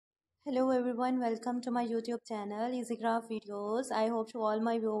Hello everyone, welcome to my YouTube channel Easy Craft Videos. I hope all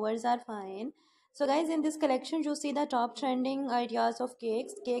my viewers are fine. So guys, in this collection you see the top trending ideas of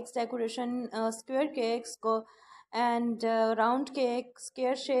cakes decoration, square cakes and round cake,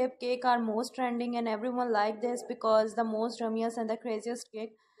 square shape cake are most trending and everyone like this because the most yummiest and the craziest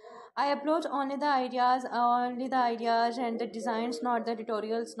cake. I upload only the ideas and the designs, not the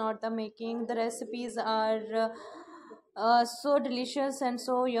tutorials, not the making. The recipes are so delicious and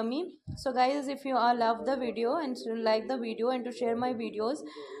so yummy. So guys, if you all love the video and to like the video and to share my videos,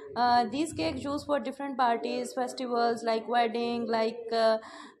 these cakes used for different parties, festivals like wedding, like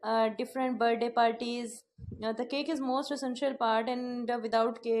different birthday parties. The cake is most essential part, and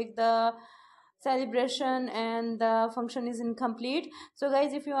without cake the celebration and the function is incomplete. So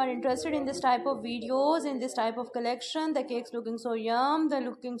guys, if you are interested in this type of videos, in this type of collection, the cakes looking so yum, they're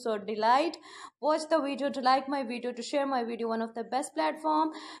looking so delight, watch the video, to like my video, to share my video. One of the best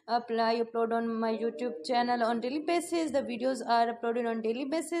platform. I upload on my YouTube channel on daily basis. The videos are uploaded on daily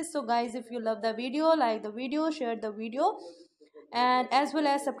basis. So guys, if you love the video, like the video, share the video, and as well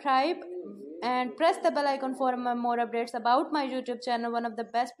as subscribe and press the bell icon for more updates about my YouTube channel. One of the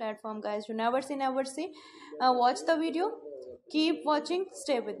best platform, guys. You never see. Watch the video, keep watching,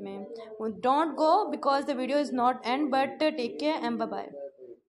 stay with me, don't go because the video is not end, but take care and bye bye.